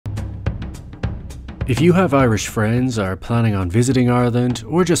If you have Irish friends, are planning on visiting Ireland,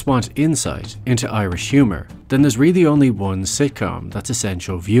 or just want insight into Irish humour, then there's really only one sitcom that's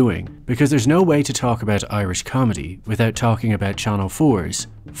essential viewing, because there's no way to talk about Irish comedy without talking about Channel 4's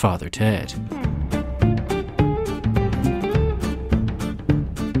Father Ted.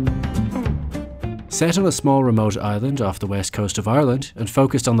 Set on a small remote island off the west coast of Ireland and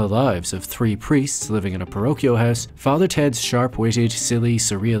focused on the lives of three priests living in a parochial house, Father Ted's sharp-witted, silly,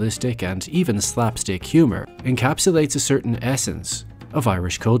 surrealistic and even slapstick humour encapsulates a certain essence of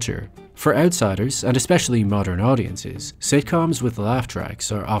Irish culture. For outsiders, and especially modern audiences, sitcoms with laugh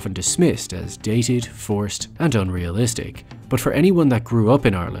tracks are often dismissed as dated, forced and unrealistic. But for anyone that grew up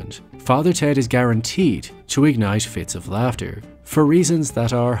in Ireland, Father Ted is guaranteed to ignite fits of laughter, for reasons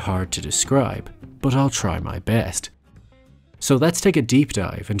that are hard to describe, but I'll try my best. So let's take a deep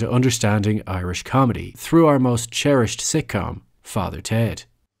dive into understanding Irish comedy through our most cherished sitcom, Father Ted.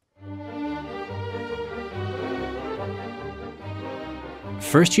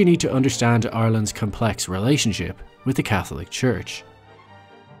 First, you need to understand Ireland's complex relationship with the Catholic Church.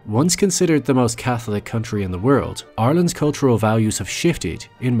 Once considered the most Catholic country in the world, Ireland's cultural values have shifted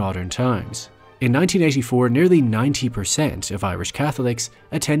in modern times. In 1984, nearly 90% of Irish Catholics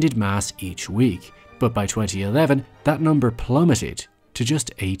attended Mass each week, but by 2011, that number plummeted to just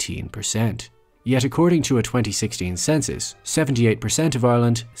 18%. Yet according to a 2016 census, 78% of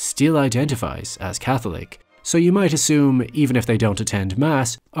Ireland still identifies as Catholic. So you might assume, even if they don't attend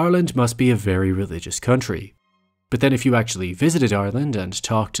Mass, Ireland must be a very religious country. But then if you actually visited Ireland and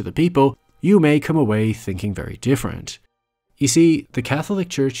talked to the people, you may come away thinking very different. You see, the Catholic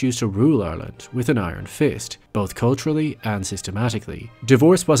Church used to rule Ireland with an iron fist, both culturally and systematically.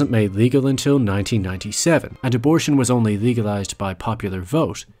 Divorce wasn't made legal until 1997, and abortion was only legalised by popular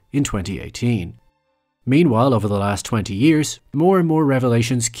vote in 2018. Meanwhile, over the last 20 years, more and more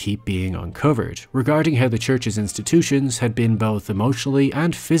revelations keep being uncovered regarding how the Church's institutions had been both emotionally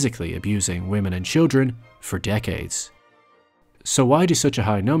and physically abusing women and children for decades. So why do such a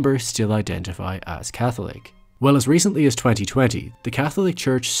high number still identify as Catholic? Well, as recently as 2020, the Catholic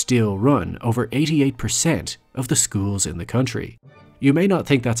Church still run over 88% of the schools in the country. You may not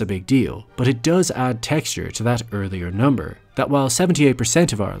think that's a big deal, but it does add texture to that earlier number, that while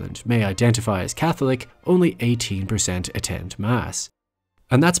 78% of Ireland may identify as Catholic, only 18% attend Mass.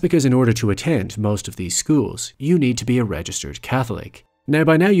 And that's because in order to attend most of these schools, you need to be a registered Catholic. Now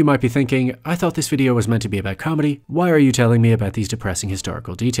by now you might be thinking, I thought this video was meant to be about comedy, why are you telling me about these depressing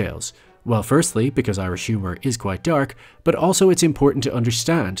historical details? Well, firstly, because Irish humour is quite dark, but also it's important to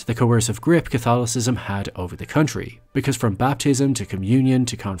understand the coercive grip Catholicism had over the country, because from baptism to communion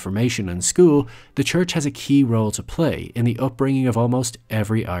to confirmation and school, the Church has a key role to play in the upbringing of almost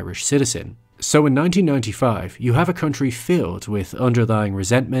every Irish citizen. So in 1995, you have a country filled with underlying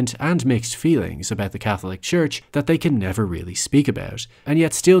resentment and mixed feelings about the Catholic Church that they can never really speak about, and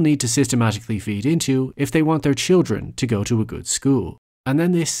yet still need to systematically feed into if they want their children to go to a good school. And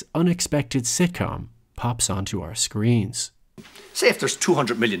then this unexpected sitcom pops onto our screens. Say if there's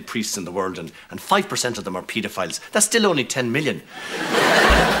 200 million priests in the world and 5% of them are paedophiles, that's still only 10 million.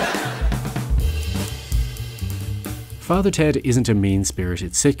 Father Ted isn't a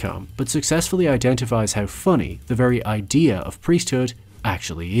mean-spirited sitcom, but successfully identifies how funny the very idea of priesthood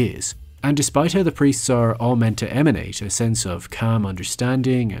actually is. And despite how the priests are all meant to emanate a sense of calm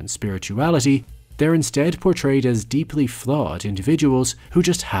understanding and spirituality, they're instead portrayed as deeply flawed individuals who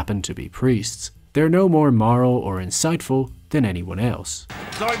just happen to be priests. They're no more moral or insightful than anyone else.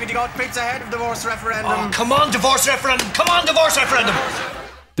 Sorry, but you got picked ahead of divorce referendum. Oh, come on, divorce referendum! Come on, divorce referendum!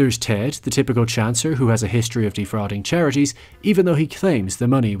 There's Ted, the typical chancer who has a history of defrauding charities, even though he claims the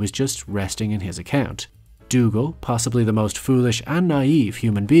money was just resting in his account. Dougal, possibly the most foolish and naive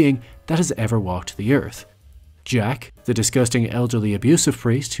human being that has ever walked the earth. Jack, the disgusting elderly abusive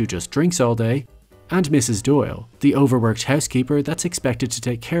priest who just drinks all day. And Mrs. Doyle, the overworked housekeeper that's expected to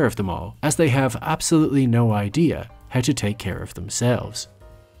take care of them all, as they have absolutely no idea how to take care of themselves.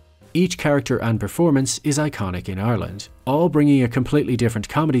 Each character and performance is iconic in Ireland, all bringing a completely different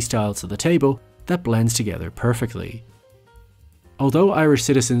comedy style to the table that blends together perfectly. Although Irish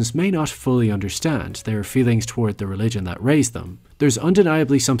citizens may not fully understand their feelings toward the religion that raised them, there's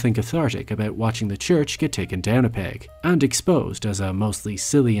undeniably something cathartic about watching the Church get taken down a peg, and exposed as a mostly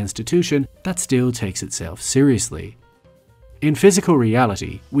silly institution that still takes itself seriously. In physical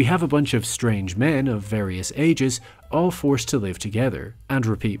reality, we have a bunch of strange men of various ages all forced to live together, and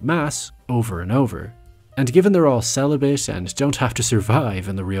repeat Mass over and over. And given they're all celibate and don't have to survive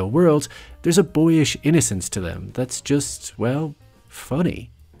in the real world, there's a boyish innocence to them that's just, well,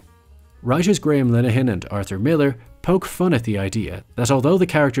 funny. Writers Graham Linehan and Arthur Miller poke fun at the idea that although the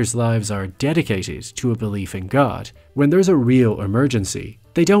characters' lives are dedicated to a belief in God, when there's a real emergency,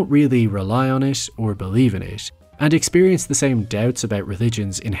 they don't really rely on it or believe in it, and experience the same doubts about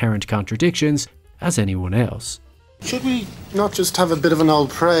religion's inherent contradictions as anyone else. Should we not just have a bit of an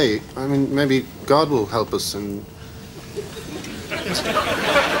old pray? I mean, maybe God will help us and...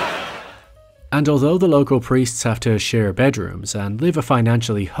 And although the local priests have to share bedrooms and live a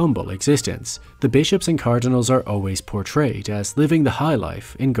financially humble existence, the bishops and cardinals are always portrayed as living the high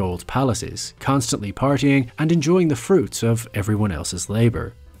life in gold palaces, constantly partying and enjoying the fruits of everyone else's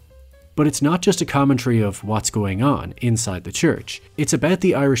labour. But it's not just a commentary of what's going on inside the church, it's about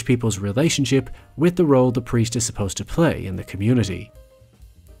the Irish people's relationship with the role the priest is supposed to play in the community.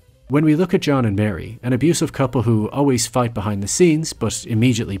 When we look at John and Mary, an abusive couple who always fight behind the scenes but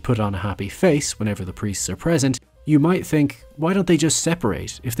immediately put on a happy face whenever the priests are present, you might think, why don't they just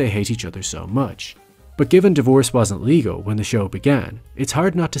separate if they hate each other so much? But given divorce wasn't legal when the show began, it's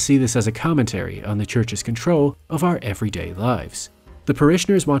hard not to see this as a commentary on the church's control of our everyday lives. The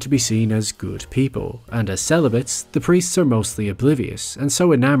parishioners want to be seen as good people, and as celibates, the priests are mostly oblivious and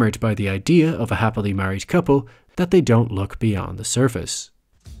so enamored by the idea of a happily married couple that they don't look beyond the surface.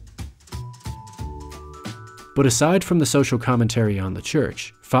 But aside from the social commentary on the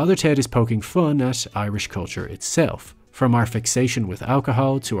church, Father Ted is poking fun at Irish culture itself, from our fixation with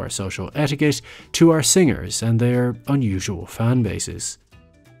alcohol to our social etiquette to our singers and their unusual fan bases.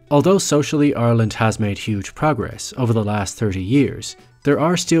 Although socially Ireland has made huge progress over the last 30 years, there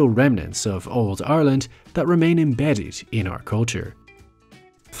are still remnants of old Ireland that remain embedded in our culture.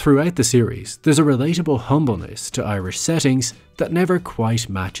 Throughout the series, there's a relatable humbleness to Irish settings that never quite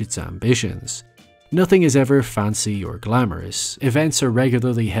match its ambitions. Nothing is ever fancy or glamorous, events are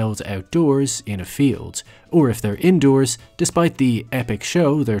regularly held outdoors in a field, or if they're indoors, despite the epic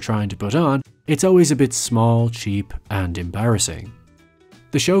show they're trying to put on, it's always a bit small, cheap, and embarrassing.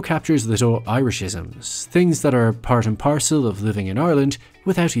 The show captures little Irishisms, things that are part and parcel of living in Ireland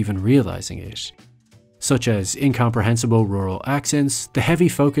without even realising it. Such as incomprehensible rural accents, the heavy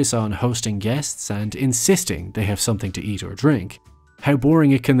focus on hosting guests and insisting they have something to eat or drink, how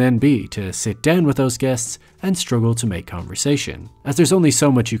boring it can then be to sit down with those guests and struggle to make conversation, as there's only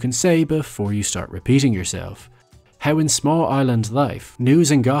so much you can say before you start repeating yourself. How in small island life, news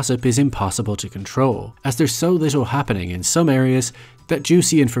and gossip is impossible to control, as there's so little happening in some areas that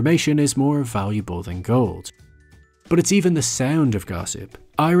juicy information is more valuable than gold. But it's even the sound of gossip.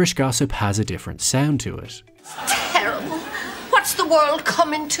 Irish gossip has a different sound to it. Terrible. What's the world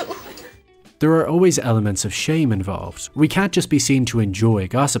coming to? There are always elements of shame involved. We can't just be seen to enjoy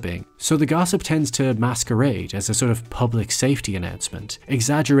gossiping, so the gossip tends to masquerade as a sort of public safety announcement,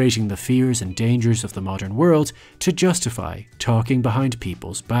 exaggerating the fears and dangers of the modern world to justify talking behind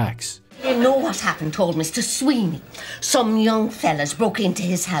people's backs. You know what happened to old Mr. Sweeney? Some young fellas broke into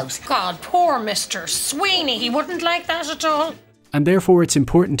his house. God, poor Mr. Sweeney, he wouldn't like that at all. And therefore it's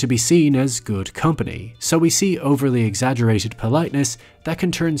important to be seen as good company, so we see overly exaggerated politeness that can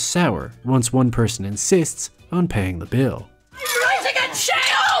turn sour once one person insists on paying the bill. Rising and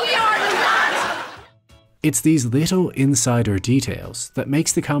oh, you're not! It's these little insider details that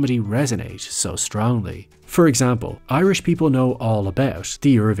makes the comedy resonate so strongly. For example, Irish people know all about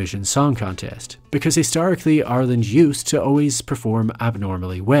the Eurovision Song Contest, because historically Ireland used to always perform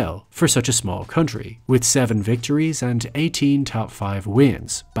abnormally well for such a small country, with 7 victories and 18 top 5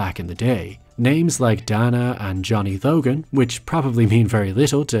 wins back in the day. Names like Dana and Johnny Logan, which probably mean very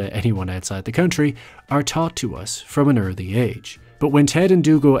little to anyone outside the country, are taught to us from an early age. But when Ted and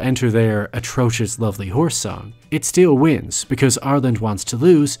Dougal enter their atrocious Lovely Horse song, it still wins because Ireland wants to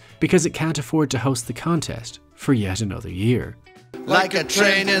lose because it can't afford to host the contest for yet another year. Like a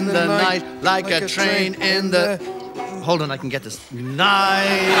train in the night, like a train in the... Hold on, I can get this.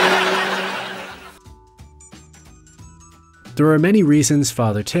 Night. There are many reasons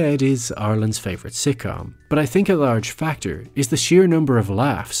Father Ted is Ireland's favourite sitcom, but I think a large factor is the sheer number of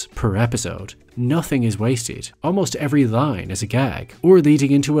laughs per episode. Nothing is wasted, almost every line is a gag, or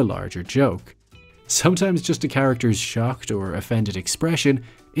leading into a larger joke. Sometimes just a character's shocked or offended expression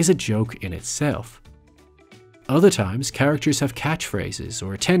is a joke in itself. Other times, characters have catchphrases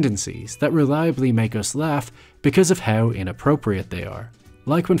or tendencies that reliably make us laugh because of how inappropriate they are.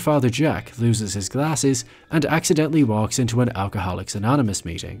 Like when Father Jack loses his glasses and accidentally walks into an Alcoholics Anonymous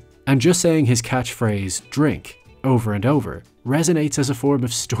meeting, and just saying his catchphrase, "drink," over and over resonates as a form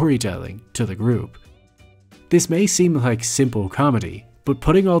of storytelling to the group. This may seem like simple comedy, but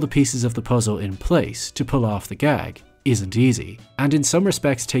putting all the pieces of the puzzle in place to pull off the gag isn't easy, and in some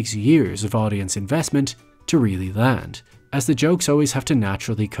respects takes years of audience investment to really land, as the jokes always have to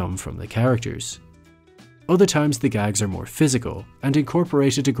naturally come from the characters. Other times the gags are more physical and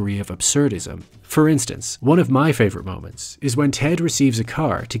incorporate a degree of absurdism. For instance, one of my favourite moments is when Ted receives a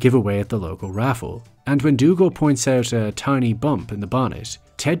car to give away at the local raffle, and when Dougal points out a tiny bump in the bonnet,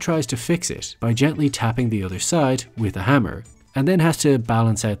 Ted tries to fix it by gently tapping the other side with a hammer, and then has to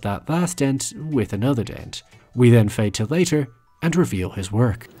balance out that last dent with another dent. We then fade to later and reveal his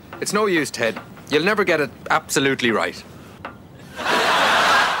work. It's no use, Ted. You'll never get it absolutely right.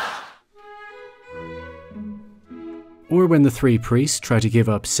 Or when the three priests try to give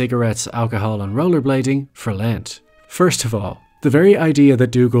up cigarettes, alcohol and rollerblading for Lent. First of all, the very idea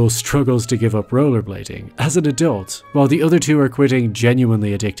that Dougal struggles to give up rollerblading as an adult while the other two are quitting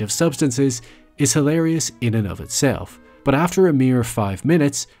genuinely addictive substances is hilarious in and of itself. But after a mere 5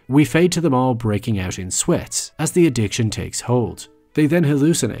 minutes, we fade to them all breaking out in sweats as the addiction takes hold. They then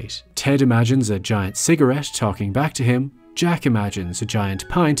hallucinate. Ted imagines a giant cigarette talking back to him, Jack imagines a giant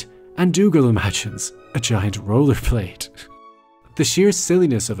pint, and Dougal imagines a giant rollerblade. The sheer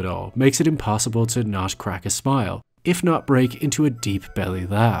silliness of it all makes it impossible to not crack a smile, if not break into a deep belly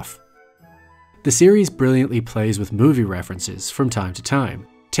laugh. The series brilliantly plays with movie references from time to time,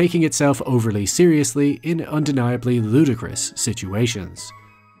 taking itself overly seriously in undeniably ludicrous situations.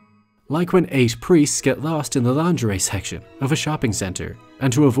 Like when 8 priests get lost in the lingerie section of a shopping centre,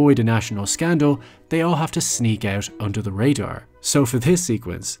 and to avoid a national scandal, they all have to sneak out under the radar. So for this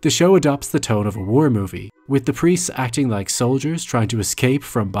sequence, the show adopts the tone of a war movie, with the priests acting like soldiers trying to escape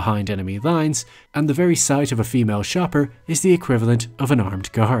from behind enemy lines, and the very sight of a female shopper is the equivalent of an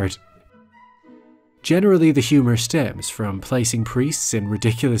armed guard. Generally, the humour stems from placing priests in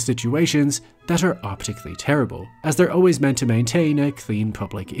ridiculous situations that are optically terrible, as they're always meant to maintain a clean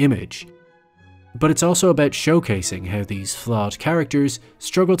public image. But it's also about showcasing how these flawed characters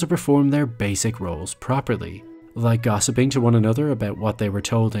struggle to perform their basic roles properly, like gossiping to one another about what they were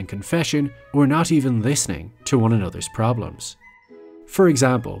told in confession, or not even listening to one another's problems. For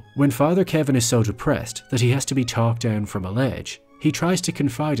example, when Father Kevin is so depressed that he has to be talked down from a ledge, he tries to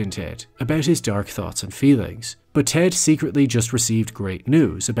confide in Ted about his dark thoughts and feelings, but Ted secretly just received great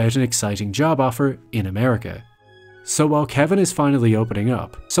news about an exciting job offer in America. So while Kevin is finally opening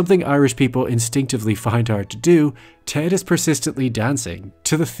up, something Irish people instinctively find hard to do, Ted is persistently dancing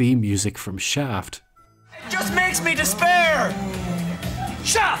to the theme music from Shaft. It just makes me despair!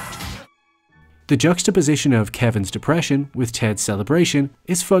 Shaft! The juxtaposition of Kevin's depression with Ted's celebration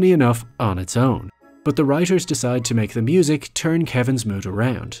is funny enough on its own. But the writers decide to make the music turn Kevin's mood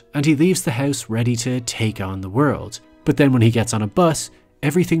around, and he leaves the house ready to take on the world. But then when he gets on a bus,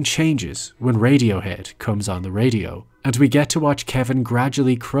 everything changes when Radiohead comes on the radio, and we get to watch Kevin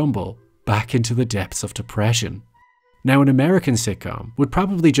gradually crumble back into the depths of depression. Now, an American sitcom would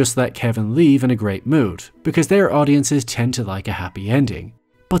probably just let Kevin leave in a great mood, because their audiences tend to like a happy ending.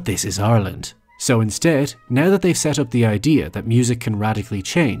 But this is Ireland. So instead, now that they've set up the idea that music can radically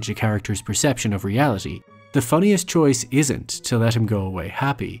change a character's perception of reality, the funniest choice isn't to let him go away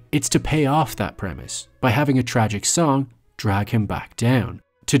happy, it's to pay off that premise by having a tragic song drag him back down,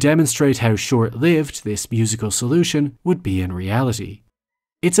 to demonstrate how short-lived this musical solution would be in reality.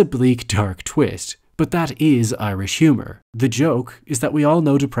 It's a bleak, dark twist, but that is Irish humour. The joke is that we all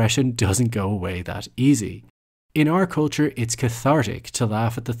know depression doesn't go away that easy. In our culture, it's cathartic to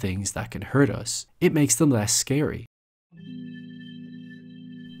laugh at the things that can hurt us. It makes them less scary.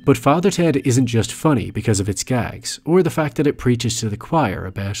 But Father Ted isn't just funny because of its gags, or the fact that it preaches to the choir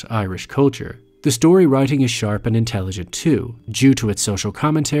about Irish culture. The story writing is sharp and intelligent too, due to its social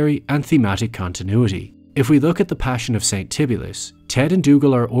commentary and thematic continuity. If we look at The Passion of St. Tibulus, Ted and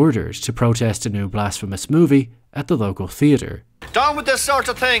Dougal are ordered to protest a new blasphemous movie at the local theatre. Down with this sort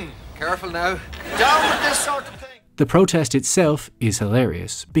of thing! Careful now. Down with this sort of thing! The protest itself is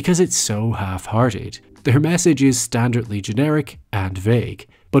hilarious because it's so half-hearted. Their message is standardly generic and vague,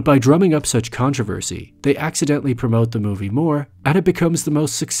 but by drumming up such controversy, they accidentally promote the movie more, and it becomes the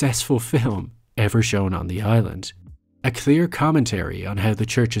most successful film ever shown on the island. A clear commentary on how the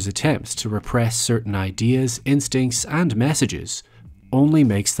church's attempts to repress certain ideas, instincts, and messages only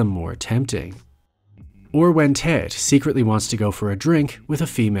makes them more tempting. Or when Ted secretly wants to go for a drink with a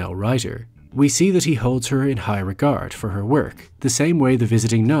female writer, we see that he holds her in high regard for her work, the same way the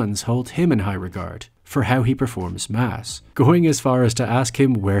visiting nuns hold him in high regard for how he performs Mass, going as far as to ask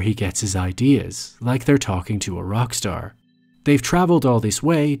him where he gets his ideas, like they're talking to a rock star. They've travelled all this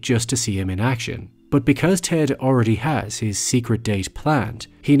way just to see him in action, but because Ted already has his secret date planned,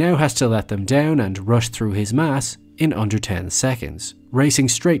 he now has to let them down and rush through his Mass in under 10 seconds, racing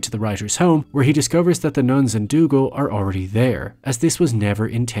straight to the writer's home where he discovers that the nuns and Dougal are already there, as this was never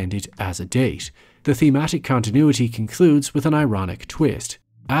intended as a date. The thematic continuity concludes with an ironic twist,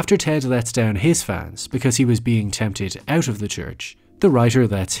 After Ted lets down his fans because he was being tempted out of the church, the writer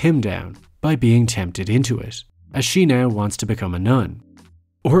lets him down by being tempted into it, as she now wants to become a nun.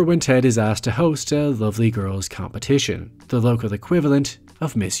 Or when Ted is asked to host a lovely girls competition, the local equivalent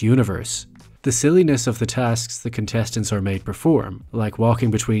of Miss Universe. The silliness of the tasks the contestants are made perform, like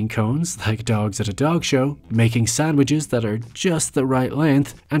walking between cones like dogs at a dog show, making sandwiches that are just the right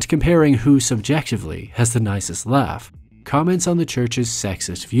length, and comparing who subjectively has the nicest laugh, comments on the church's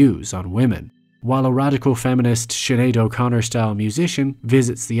sexist views on women. While a radical feminist Sinead O'Connor-style musician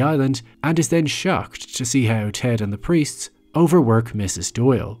visits the island and is then shocked to see how Ted and the priests overwork Mrs.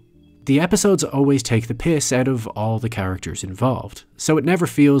 Doyle. The episodes always take the piss out of all the characters involved, so it never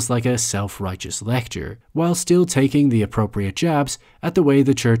feels like a self-righteous lecture, while still taking the appropriate jabs at the way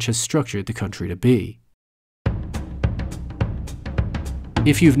the church has structured the country to be.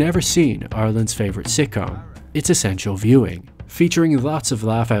 If you've never seen Ireland's favourite sitcom, it's essential viewing, featuring lots of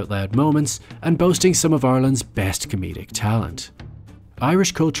laugh-out-loud moments and boasting some of Ireland's best comedic talent.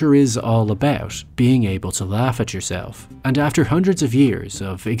 Irish culture is all about being able to laugh at yourself, and after hundreds of years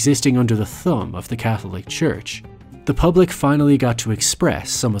of existing under the thumb of the Catholic Church, the public finally got to express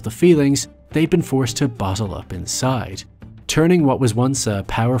some of the feelings they'd been forced to bottle up inside, turning what was once a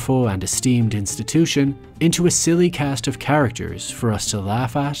powerful and esteemed institution into a silly cast of characters for us to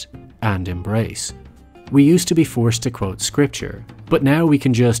laugh at and embrace. We used to be forced to quote scripture, but now we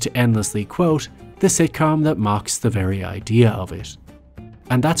can just endlessly quote the sitcom that mocks the very idea of it.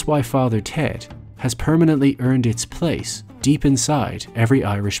 And that's why Father Ted has permanently earned its place deep inside every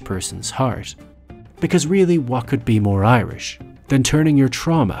Irish person's heart. Because really, what could be more Irish than turning your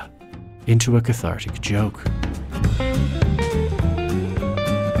trauma into a cathartic joke?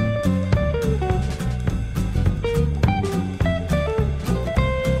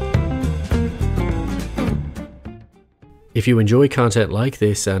 If you enjoy content like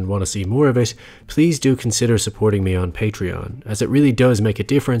this and want to see more of it, please do consider supporting me on Patreon, as it really does make a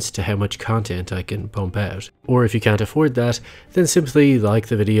difference to how much content I can pump out. Or if you can't afford that, then simply like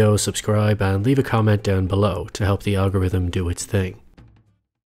the video, subscribe, and leave a comment down below to help the algorithm do its thing.